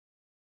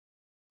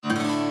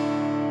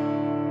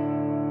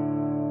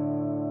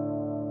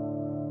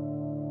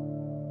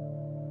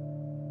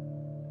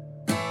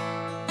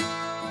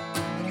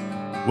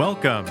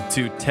Welcome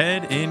to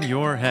TED in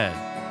Your Head,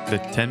 the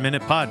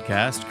 10-minute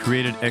podcast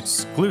created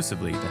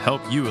exclusively to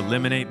help you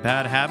eliminate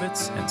bad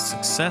habits and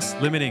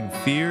success-limiting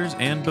fears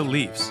and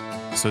beliefs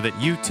so that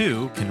you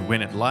too can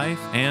win at life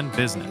and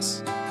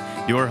business.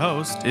 Your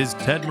host is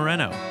Ted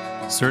Moreno,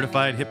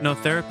 certified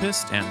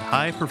hypnotherapist and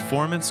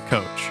high-performance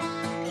coach.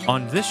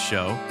 On this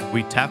show,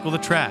 we tackle the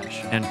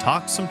trash and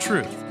talk some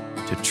truth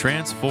to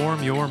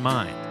transform your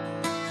mind.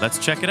 Let's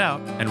check it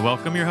out and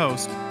welcome your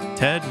host,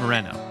 Ted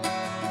Moreno.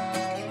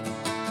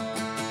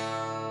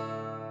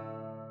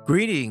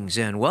 Greetings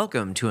and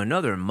welcome to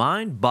another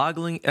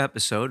mind-boggling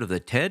episode of the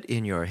TED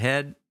in Your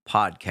Head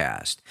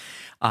podcast.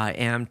 I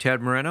am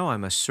Ted Moreno.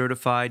 I'm a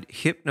certified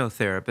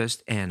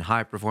hypnotherapist and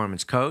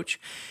high-performance coach.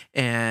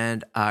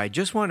 And I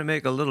just want to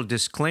make a little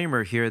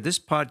disclaimer here. This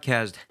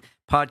podcast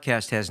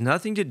has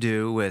nothing to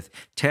do with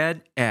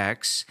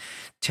TEDx,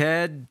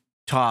 TED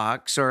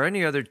Talks, or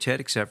any other TED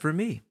except for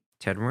me,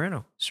 Ted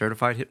Moreno,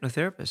 certified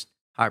hypnotherapist,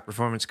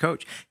 high-performance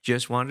coach.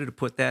 Just wanted to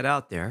put that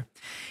out there.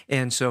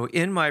 And so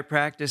in my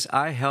practice,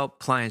 I help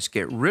clients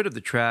get rid of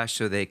the trash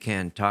so they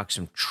can talk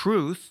some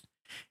truth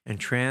and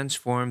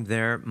transform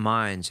their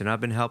minds. And I've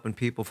been helping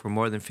people for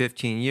more than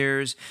 15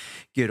 years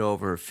get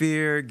over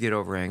fear, get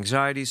over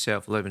anxiety,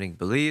 self-limiting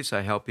beliefs.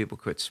 I help people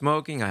quit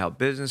smoking. I help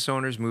business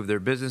owners move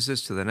their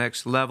businesses to the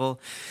next level.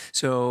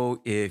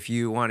 So if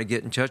you want to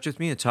get in touch with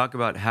me and talk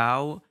about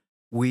how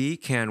we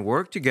can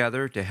work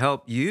together to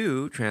help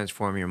you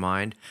transform your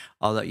mind,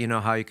 I'll let you know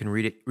how you can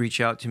reach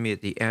out to me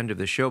at the end of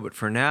the show. But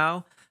for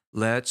now,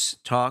 let's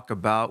talk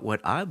about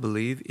what I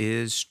believe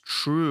is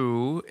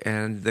true.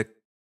 And the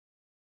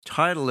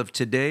title of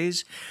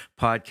today's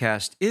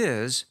podcast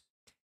is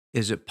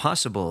it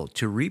possible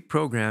to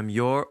reprogram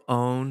your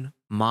own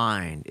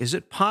mind? Is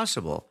it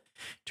possible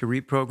to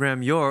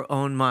reprogram your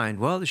own mind?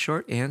 Well, the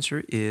short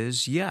answer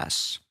is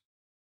yes.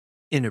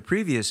 In a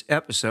previous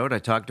episode, I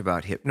talked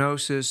about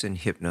hypnosis and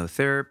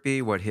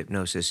hypnotherapy, what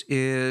hypnosis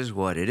is,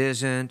 what it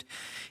isn't.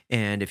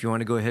 And if you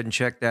want to go ahead and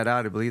check that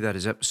out, I believe that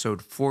is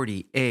episode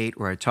 48,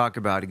 where I talk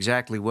about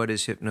exactly what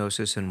is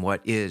hypnosis and what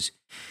is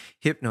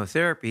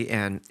hypnotherapy.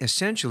 And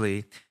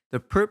essentially, the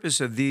purpose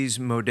of these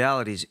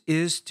modalities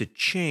is to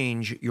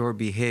change your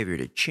behavior,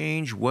 to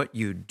change what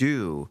you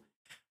do,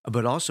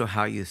 but also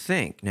how you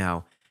think.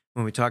 Now,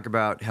 when we talk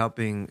about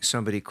helping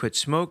somebody quit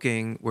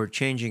smoking, we're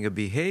changing a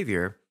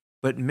behavior.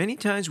 But many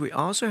times we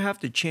also have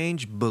to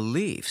change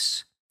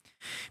beliefs,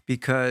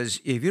 because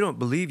if you don't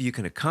believe you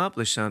can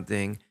accomplish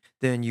something,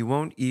 then you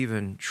won't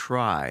even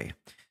try.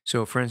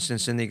 So for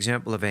instance, in the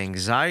example of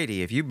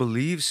anxiety, if you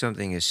believe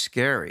something is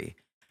scary,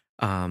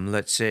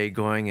 let's say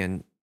going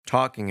and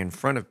talking in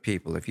front of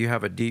people, if you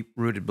have a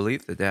deep-rooted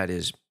belief that that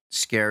is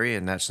scary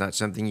and that's not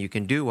something you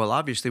can do, well,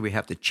 obviously we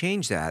have to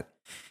change that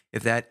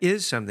if that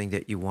is something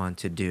that you want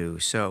to do.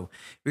 So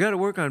we got to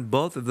work on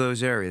both of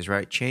those areas,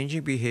 right?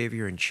 Changing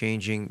behavior and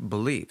changing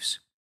beliefs.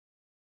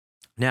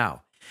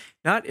 Now,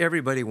 not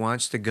everybody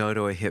wants to go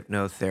to a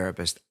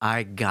hypnotherapist.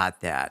 I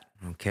got that,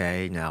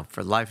 okay? Now,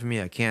 for the life of me,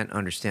 I can't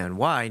understand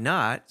why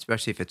not,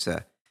 especially if it's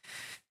a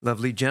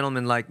lovely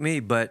gentleman like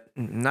me, but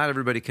not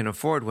everybody can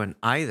afford one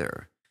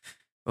either.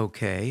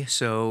 Okay,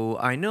 so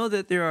I know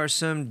that there are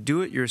some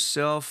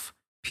do-it-yourself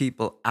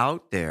people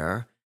out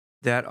there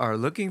that are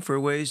looking for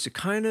ways to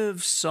kind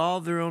of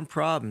solve their own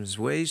problems,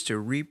 ways to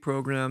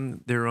reprogram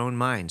their own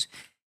minds,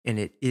 and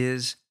it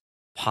is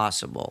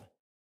possible.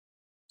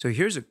 So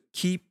here's a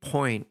key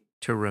point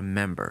to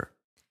remember.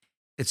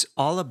 It's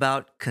all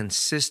about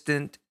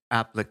consistent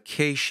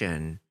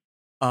application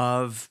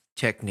of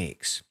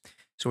techniques.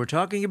 So we're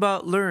talking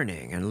about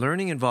learning, and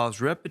learning involves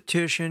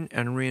repetition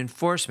and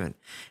reinforcement.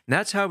 And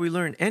that's how we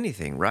learn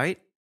anything, right?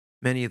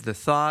 Many of the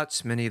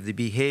thoughts, many of the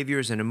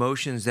behaviors and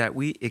emotions that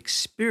we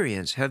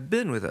experience have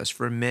been with us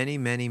for many,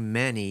 many,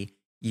 many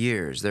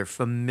years. They're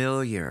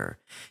familiar,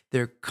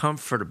 they're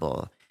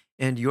comfortable,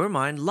 and your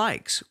mind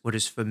likes what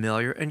is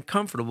familiar and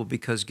comfortable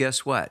because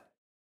guess what?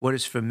 What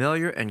is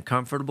familiar and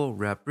comfortable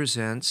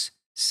represents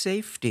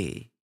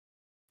safety.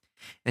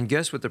 And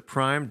guess what the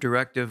prime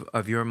directive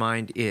of your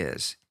mind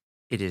is?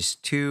 It is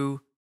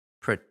to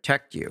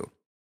protect you.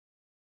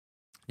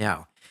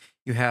 Now,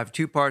 you have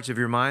two parts of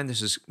your mind.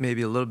 This is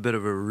maybe a little bit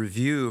of a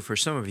review for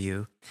some of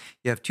you.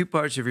 You have two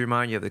parts of your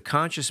mind. You have the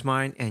conscious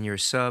mind and your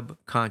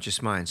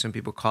subconscious mind. Some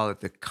people call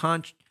it the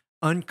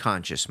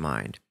unconscious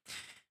mind.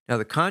 Now,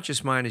 the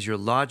conscious mind is your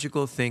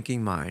logical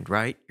thinking mind,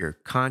 right? Your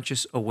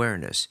conscious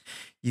awareness.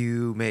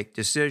 You make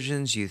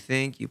decisions, you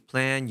think, you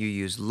plan, you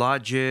use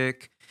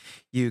logic.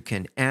 You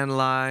can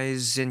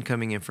analyze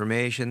incoming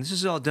information. This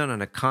is all done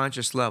on a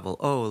conscious level.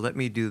 Oh, let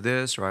me do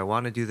this, or I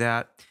want to do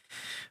that.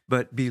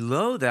 But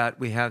below that,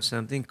 we have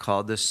something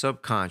called the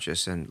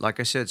subconscious. And like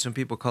I said, some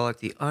people call it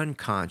the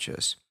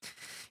unconscious.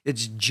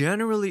 It's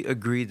generally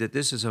agreed that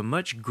this is a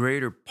much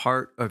greater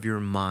part of your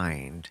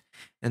mind.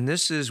 And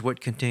this is what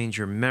contains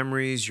your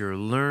memories, your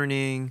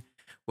learning,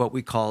 what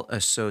we call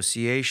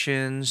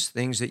associations,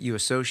 things that you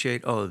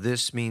associate. Oh,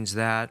 this means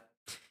that.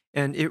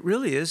 And it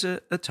really is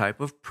a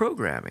type of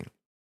programming.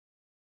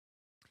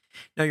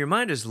 Now, your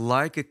mind is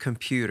like a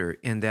computer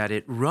in that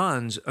it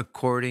runs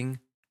according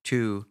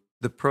to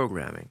the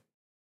programming.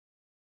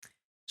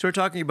 So we're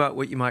talking about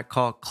what you might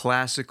call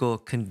classical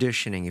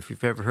conditioning. If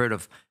you've ever heard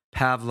of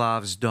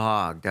Pavlov's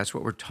dog, that's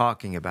what we're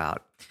talking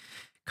about.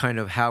 Kind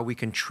of how we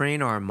can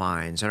train our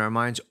minds, and our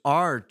minds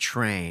are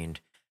trained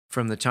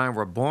from the time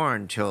we're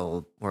born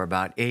till we're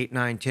about 8,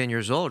 9, 10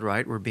 years old,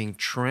 right? We're being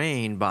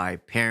trained by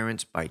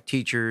parents, by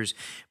teachers,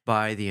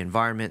 by the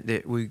environment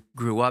that we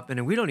grew up in,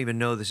 and we don't even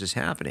know this is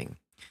happening.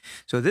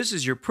 So this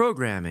is your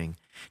programming.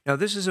 Now,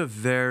 this is a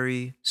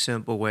very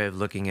simple way of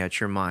looking at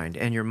your mind,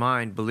 and your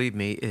mind, believe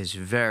me, is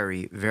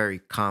very, very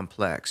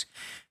complex.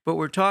 But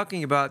we're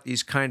talking about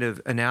these kind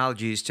of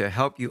analogies to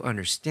help you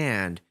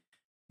understand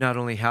not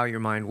only how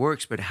your mind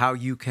works, but how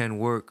you can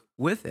work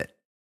with it.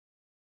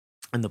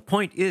 And the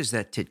point is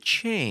that to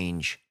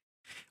change,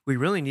 we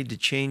really need to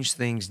change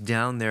things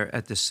down there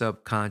at the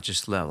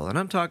subconscious level. And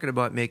I'm talking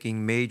about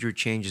making major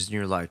changes in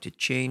your life, to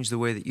change the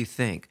way that you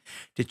think,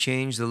 to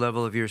change the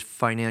level of your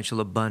financial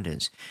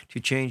abundance, to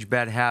change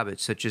bad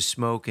habits such as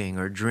smoking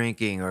or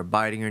drinking or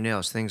biting your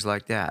nails, things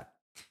like that.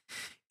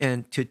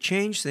 And to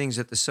change things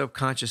at the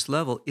subconscious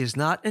level is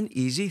not an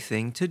easy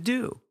thing to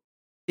do.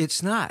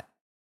 It's not.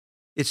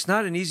 It's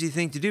not an easy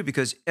thing to do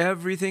because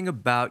everything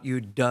about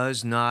you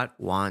does not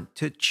want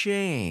to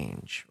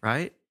change,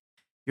 right?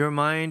 Your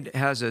mind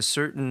has a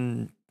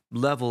certain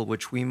level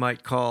which we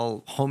might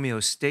call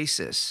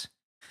homeostasis.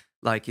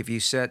 Like if you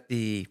set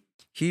the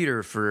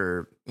heater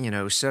for,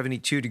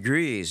 72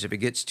 degrees, if it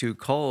gets too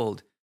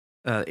cold,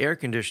 air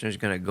conditioner is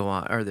going to go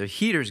on, or the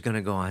heater is going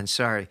to go on,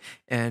 sorry.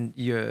 And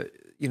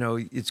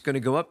it's going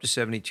to go up to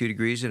 72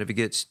 degrees. And if it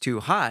gets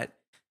too hot,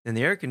 then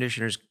the air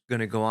conditioner is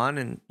going to go on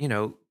and,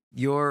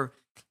 your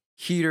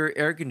heater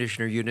air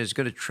conditioner unit is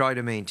going to try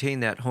to maintain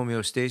that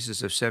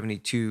homeostasis of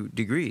 72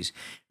 degrees.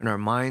 And our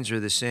minds are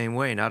the same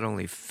way, not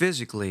only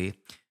physically,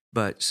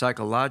 but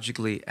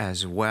psychologically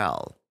as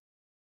well.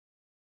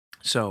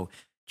 So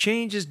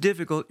change is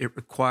difficult. It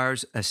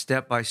requires a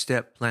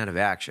step-by-step plan of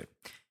action.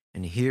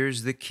 And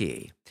here's the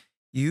key.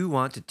 You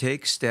want to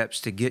take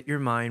steps to get your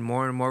mind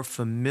more and more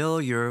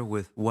familiar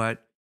with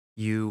what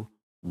you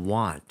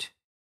want.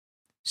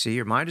 See,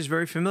 your mind is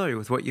very familiar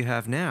with what you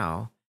have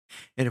now.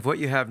 And if what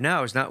you have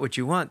now is not what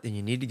you want, then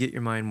you need to get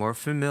your mind more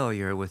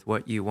familiar with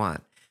what you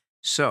want.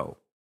 So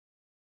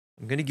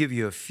I'm going to give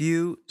you a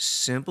few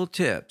simple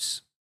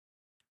tips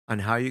on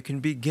how you can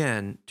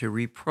begin to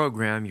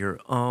reprogram your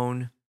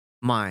own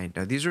mind.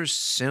 Now, these are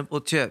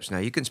simple tips. Now,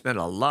 you can spend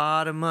a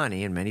lot of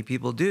money, and many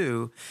people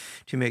do,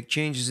 to make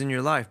changes in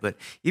your life. But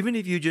even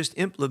if you just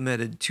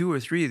implemented 2 or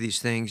 3 of these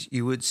things,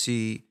 you would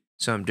see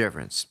some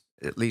difference.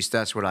 At least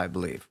that's what I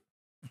believe.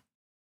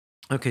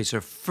 Okay,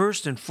 so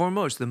first and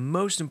foremost, the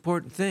most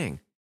important thing,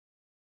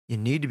 you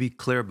need to be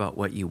clear about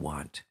what you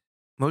want.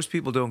 Most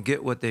people don't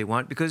get what they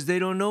want because they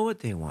don't know what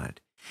they want.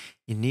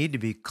 You need to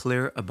be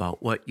clear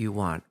about what you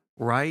want.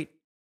 Write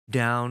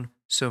down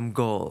some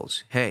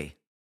goals. Hey,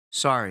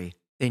 sorry,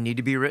 they need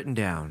to be written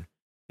down.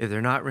 If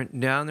they're not written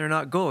down, they're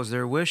not goals,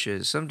 they're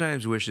wishes.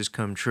 Sometimes wishes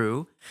come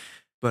true,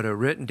 but a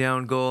written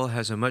down goal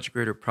has a much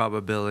greater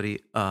probability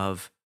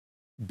of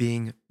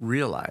being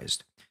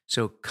realized.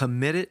 So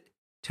commit it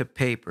to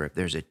paper. If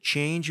there's a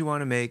change you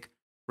want to make,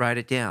 write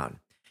it down.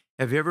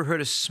 Have you ever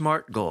heard of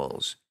SMART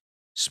goals?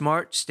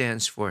 SMART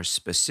stands for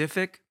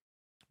specific,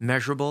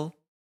 measurable,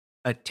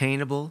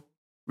 attainable,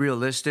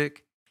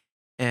 realistic,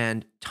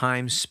 and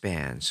time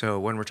span. So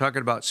when we're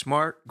talking about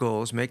SMART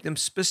goals, make them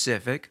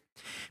specific.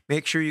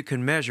 Make sure you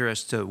can measure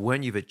as to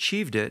when you've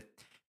achieved it.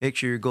 Make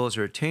sure your goals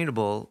are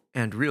attainable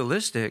and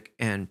realistic,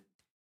 and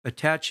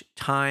attach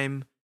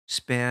time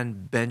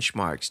span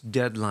benchmarks,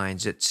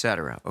 deadlines,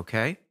 etc.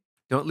 Okay?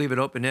 Don't leave it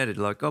open-ended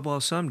like, oh, well,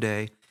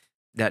 someday.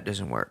 That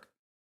doesn't work.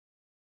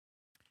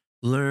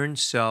 Learn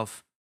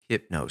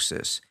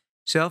self-hypnosis.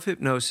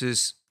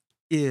 Self-hypnosis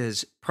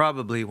is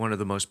probably one of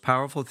the most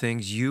powerful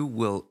things you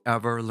will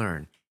ever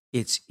learn.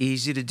 It's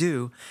easy to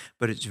do,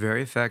 but it's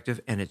very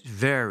effective and it's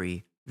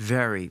very,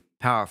 very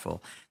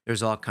powerful.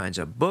 There's all kinds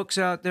of books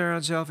out there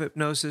on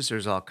self-hypnosis.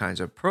 There's all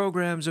kinds of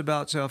programs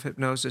about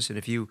self-hypnosis. And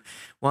if you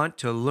want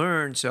to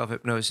learn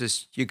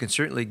self-hypnosis, you can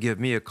certainly give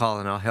me a call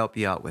and I'll help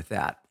you out with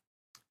that.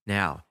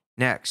 Now,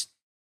 next,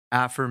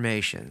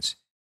 affirmations.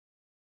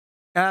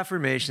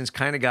 Affirmations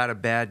kind of got a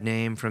bad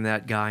name from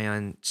that guy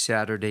on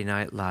Saturday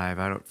Night Live.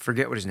 I don't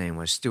forget what his name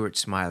was, Stuart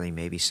Smiley,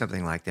 maybe,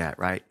 something like that,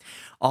 right?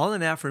 All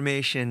an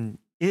affirmation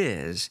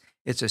is,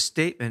 it's a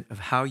statement of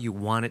how you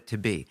want it to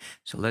be.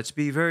 So let's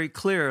be very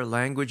clear,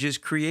 language is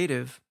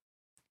creative.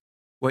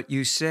 What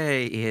you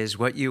say is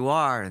what you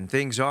are, and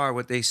things are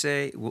what they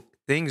say.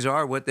 Things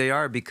are what they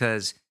are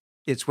because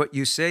it's what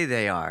you say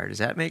they are. Does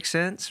that make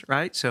sense?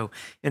 Right? So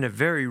in a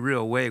very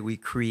real way, we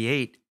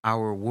create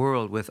our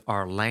world with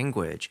our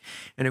language.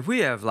 And if we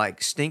have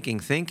like stinking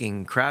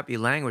thinking, crappy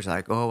language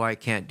like, oh, I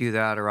can't do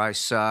that, or I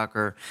suck,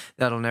 or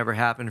that'll never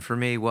happen for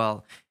me,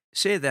 well,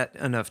 say that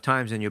enough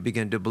times and you'll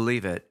begin to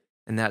believe it.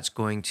 And that's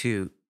going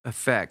to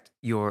affect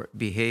your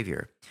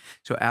behavior.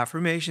 So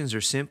affirmations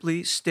are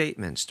simply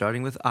statements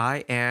starting with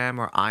I am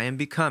or I am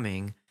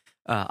becoming,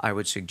 I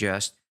would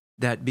suggest,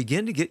 that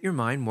begin to get your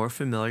mind more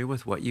familiar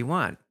with what you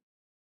want.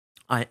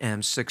 I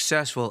am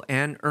successful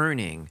and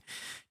earning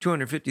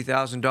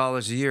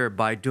 $250,000 a year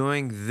by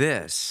doing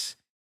this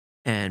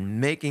and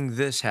making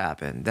this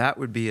happen. That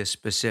would be a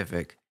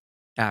specific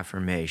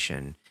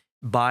affirmation.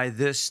 By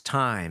this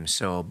time,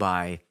 so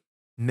by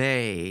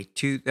May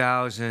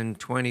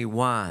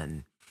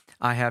 2021,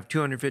 I have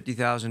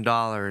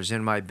 $250,000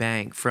 in my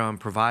bank from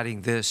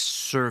providing this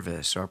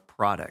service or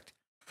product.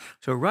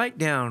 So write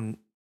down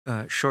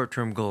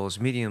short-term goals,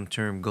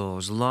 medium-term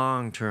goals,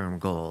 long-term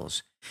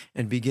goals,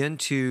 and begin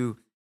to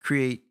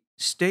create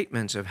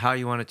statements of how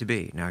you want it to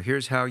be. Now,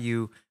 here's how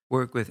you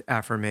work with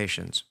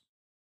affirmations.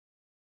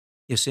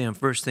 You say them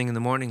first thing in the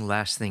morning,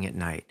 last thing at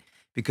night,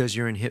 because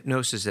you're in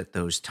hypnosis at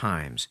those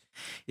times.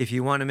 If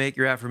you want to make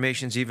your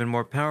affirmations even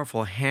more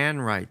powerful,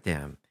 handwrite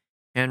them.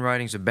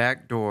 Handwriting's a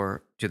back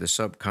door to the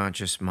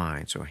subconscious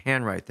mind, so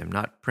handwrite them,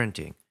 not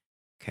printing,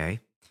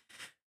 okay?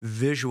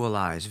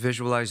 Visualize.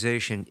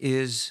 Visualization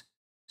is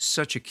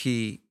such a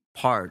key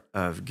part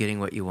of getting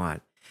what you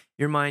want.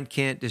 Your mind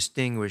can't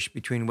distinguish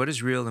between what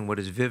is real and what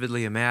is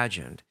vividly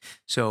imagined.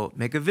 So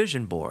make a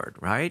vision board,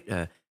 right?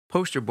 A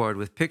poster board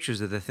with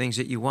pictures of the things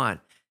that you want.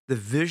 The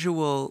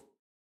visual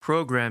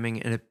programming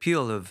and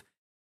appeal of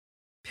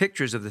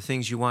pictures of the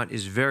things you want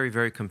is very,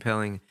 very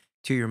compelling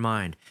to your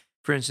mind.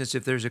 For instance,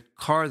 if there's a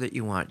car that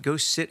you want, go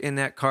sit in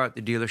that car at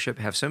the dealership,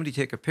 have somebody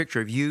take a picture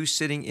of you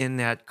sitting in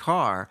that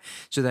car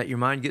so that your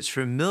mind gets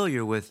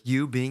familiar with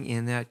you being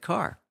in that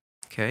car,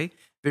 okay?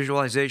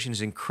 Visualization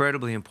is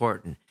incredibly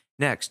important.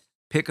 Next,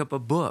 pick up a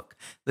book,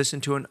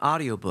 listen to an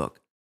audiobook,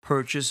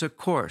 purchase a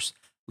course,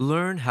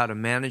 learn how to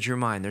manage your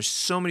mind. There's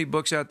so many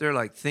books out there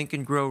like Think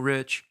and Grow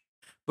Rich,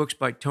 books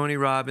by Tony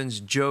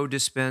Robbins, Joe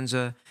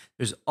Dispenza.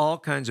 There's all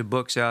kinds of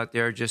books out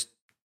there. Just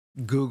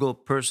Google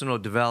personal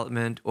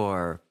development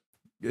or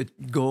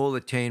goal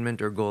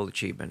attainment or goal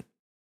achievement.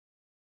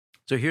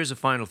 So here's the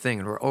final thing,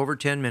 and we're over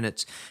 10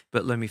 minutes,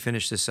 but let me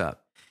finish this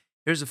up.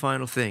 Here's the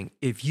final thing.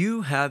 If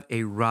you have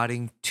a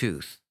rotting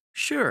tooth,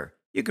 sure,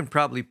 you can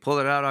probably pull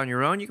it out on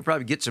your own. You can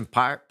probably get some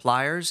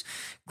pliers,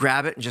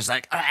 grab it, and just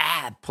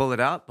pull it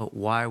out. But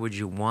why would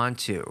you want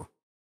to?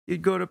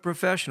 You'd go to a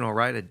professional,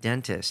 right? A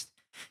dentist.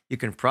 You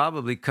can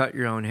probably cut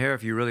your own hair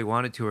if you really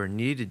wanted to or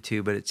needed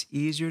to, but it's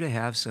easier to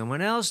have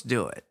someone else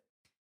do it.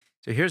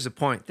 So here's the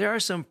point. There are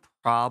some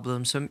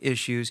problems, some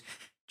issues,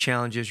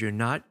 challenges you're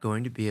not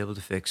going to be able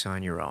to fix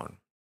on your own.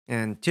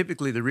 And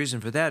typically the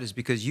reason for that is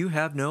because you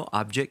have no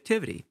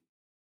objectivity.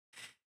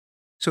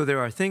 So there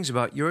are things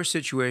about your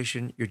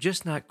situation you're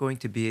just not going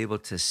to be able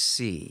to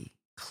see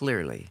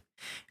clearly.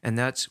 And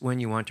that's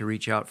when you want to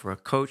reach out for a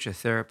coach, a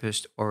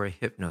therapist, or a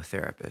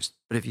hypnotherapist.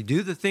 But if you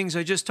do the things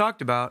I just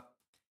talked about,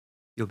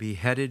 you'll be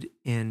headed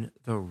in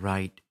the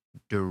right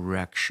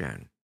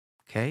direction.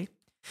 Okay?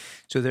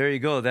 So there you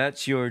go.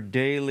 That's your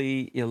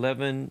daily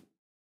 11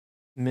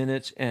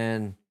 minutes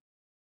and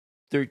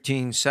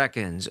 13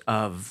 seconds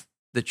of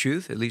the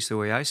truth, at least the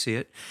way I see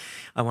it.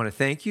 I want to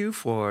thank you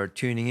for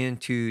tuning in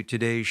to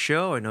today's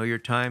show. I know your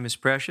time is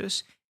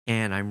precious,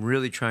 and I'm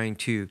really trying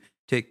to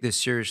take this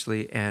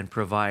seriously and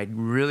provide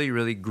really,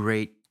 really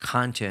great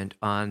content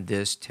on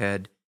this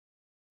TED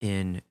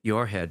in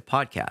Your Head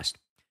podcast.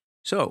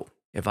 So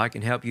if I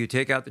can help you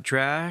take out the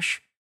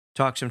trash,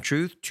 talk some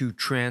truth to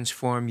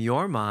transform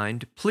your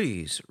mind,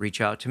 please reach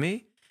out to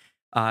me.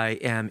 I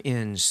am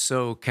in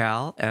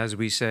SoCal, as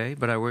we say,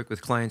 but I work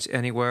with clients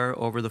anywhere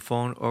over the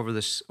phone, over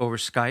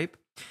Skype.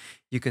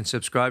 You can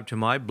subscribe to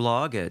my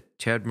blog at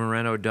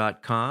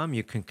tedmoreno.com.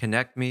 You can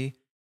connect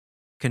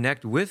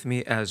with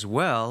me as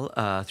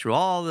well through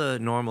all the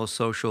normal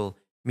social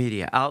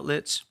media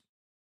outlets.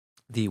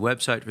 The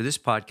website for this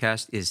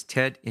podcast is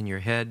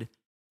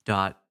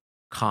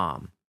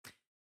tedinyourhead.com.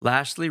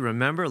 Lastly,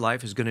 remember,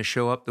 life is going to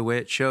show up the way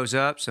it shows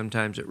up.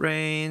 Sometimes it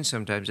rains,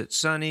 sometimes it's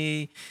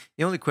sunny.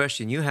 The only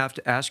question you have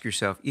to ask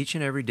yourself each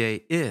and every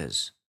day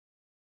is,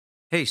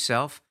 hey,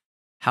 self,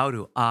 how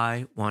do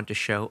I want to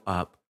show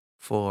up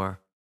for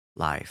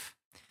life?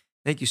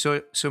 Thank you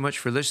so much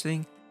for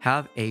listening.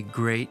 Have a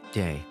great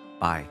day.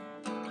 Bye.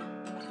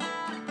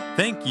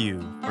 Thank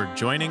you for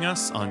joining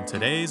us on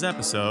today's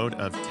episode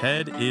of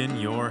TED in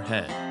Your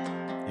Head.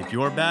 If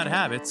your bad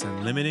habits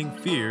and limiting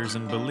fears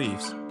and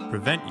beliefs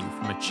prevent you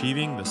from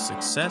achieving the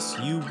success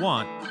you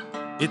want,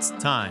 it's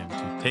time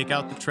to take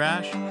out the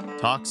trash,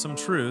 talk some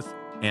truth,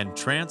 and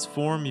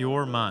transform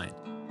your mind.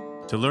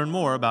 To learn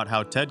more about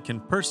how TED can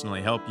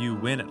personally help you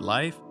win at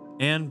life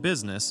and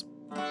business,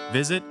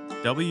 visit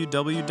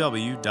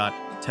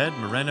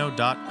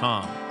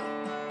www.tedmoreno.com.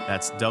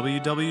 That's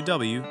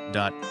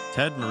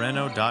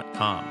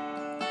www.tedmoreno.com.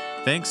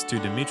 Thanks to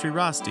Dimitri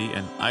Rosti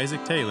and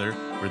Isaac Taylor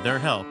for their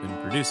help in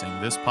producing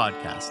this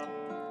podcast.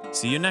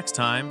 See you next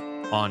time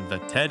on the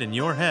TED in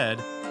Your Head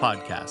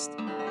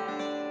podcast.